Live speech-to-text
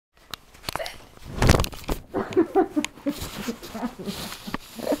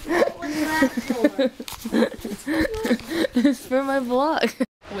What's that for? It's for my vlog.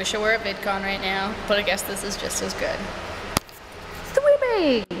 Wish I were at VidCon right now, but I guess this is just as good.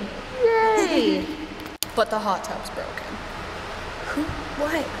 Swimming! Yay! But the hot tub's broken. Who?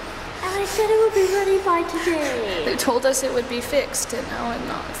 What? And I said it would be ready by today. They told us it would be fixed, and now it's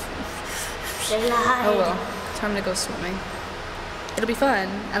not. They lied. Oh well, time to go swimming. It'll be fun.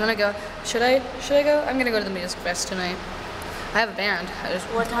 And then I go, should I go? I'm gonna go to the music fest tonight. I have a band. I just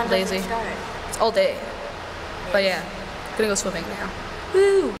What time lazy. does it start? It's all day. But yeah, gonna go swimming now.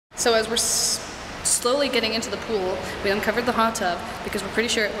 Woo! So as we're slowly getting into the pool, we uncovered the hot tub because we're pretty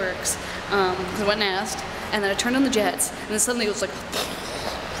sure it works. Because I went and asked, and then I turned on the jets, and then suddenly it was like,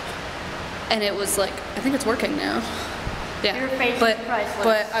 and it was like, I think it's working now. Yeah. Your face is priceless.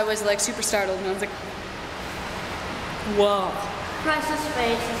 But I was like super startled, and I was like, whoa. Priceless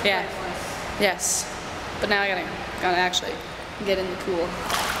face is Yeah. priceless. Yes. But now I gotta actually get in the pool.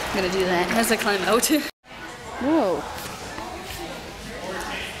 I'm gonna do that as I climb out. Whoa.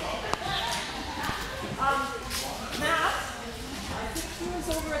 Matt, I think he was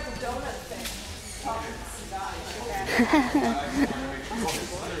over at the donut thing talking to some guys.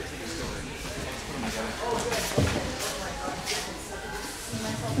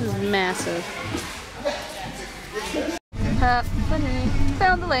 This is massive.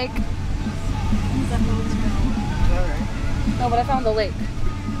 Found the lake. No, but I found the lake.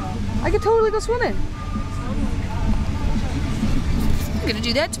 I could totally go swimming. I'm gonna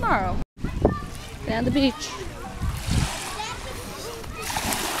do that tomorrow. Down the beach.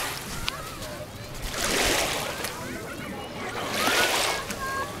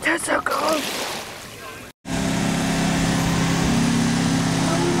 That's so cool.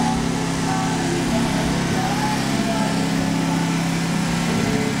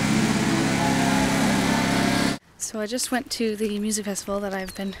 So I just went to the music festival that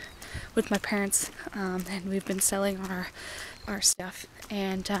I've been with my parents, and we've been selling our stuff.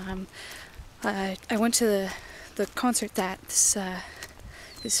 And I went to the concert that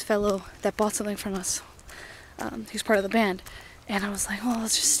this fellow that bought something from us, he's part of the band, and I was like, well,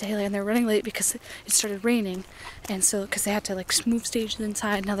 let's just stay late. And they're running late because it started raining, and so because they had to like move stages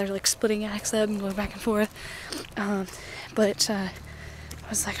inside. Now they're like splitting acts up and going back and forth. But I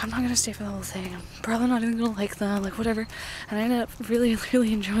was like, I'm not gonna stay for the whole thing. I'm probably not even gonna like them, like whatever. And I ended up really,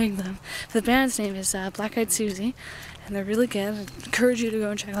 really enjoying them. The band's name is Black Eyed Susie, and they're really good. I encourage you to go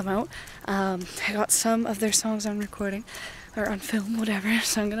and check them out. I got some of their songs on recording, or on film, whatever,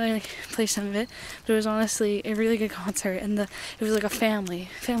 so I'm gonna like, play some of it. But it was honestly a really good concert, and it was like a family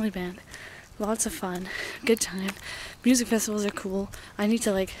band. Lots of fun, good time. Music festivals are cool. I need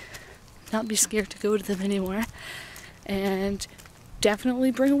to like not be scared to go to them anymore. And definitely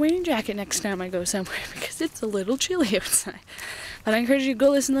bring a rain jacket next time I go somewhere because it's a little chilly outside. But I encourage you to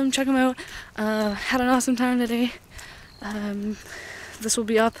go listen to them, check them out. Had an awesome time today. This will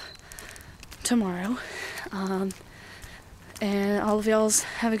be up tomorrow. And all of y'all's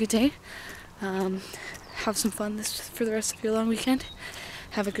have a good day. Have some fun for the rest of your long weekend.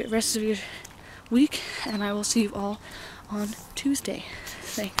 Have a good rest of your week, and I will see you all on Tuesday.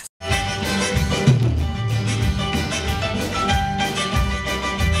 Thanks.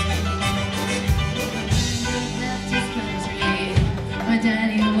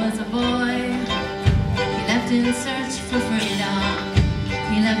 Daddy was a boy. He left in search for freedom.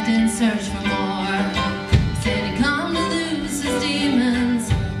 He left in search for more. Said he'd come to lose his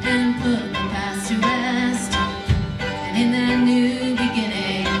demons and put the past to rest. And in that new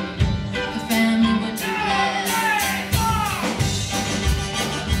beginning, the family would be blessed.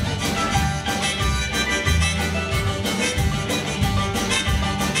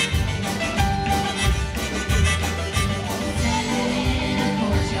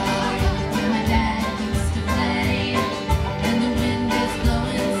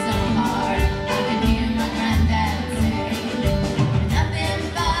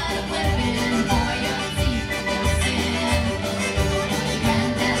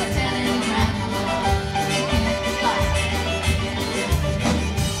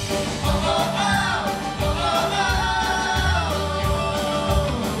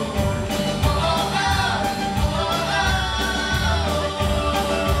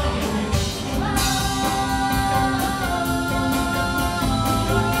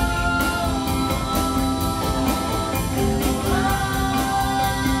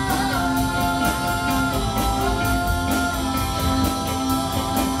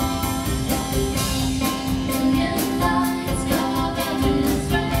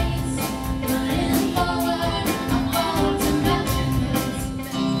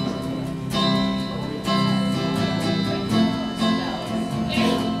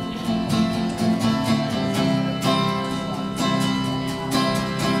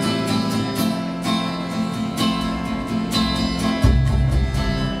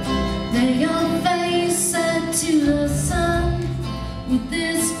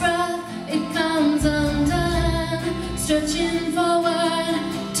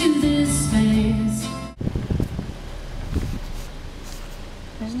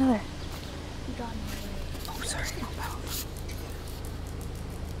 There's another. Oh, sorry.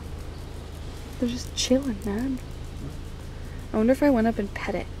 They're just chilling, man. I wonder if I went up and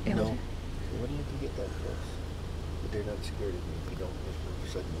pet it. No. They wouldn't let you get that close. But they're not scared of you if you don't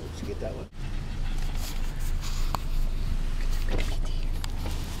make sudden moves. Get that one.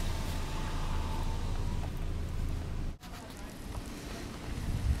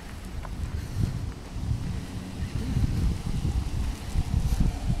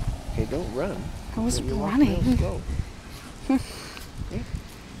 Okay, don't run. I was You're running. walking real slow. Okay.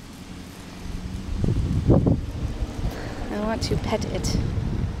 I want to pet it.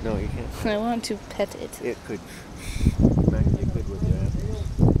 No, you can't. I want to pet it. It could. Smack you good with your antlers.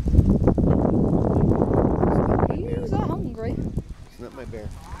 He's hungry. It's not my bear.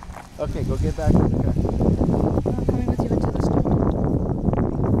 Okay, go get back in the car. I'm coming with you into the store.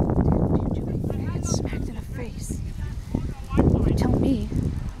 Dude, what are you doing? I get smacked in the face. You tell me.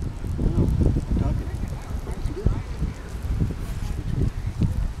 No, I'm talking.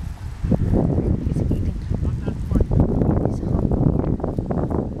 He's eating. He's hungry.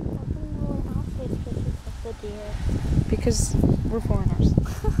 Because we're foreigners.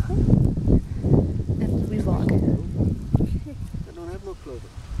 And we vlog. I don't have no clothing.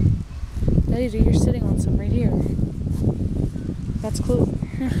 Yeah, you do. You're sitting on some right here. That's clothing.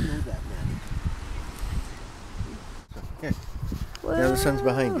 I know that, man. Here. Now the sun's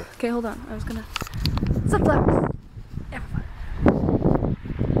behind you. Okay, hold on. I was gonna. Sunflowers! Everywhere.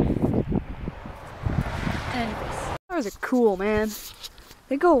 Anyways. Flowers are cool, man.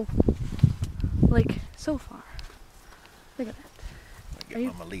 They go, like, so far. Look at that. I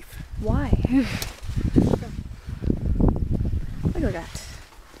get Mama leaf. Why? Look at that.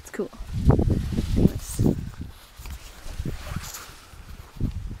 It's cool. Anyways.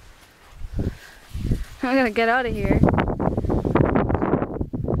 I'm gonna get out of here.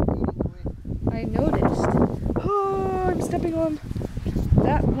 I noticed. Oh, I'm stepping on.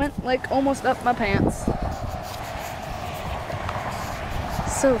 That went like almost up my pants.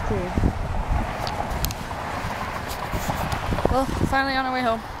 So cool. Well, finally on our way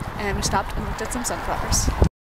home, and we stopped and looked at some sunflowers.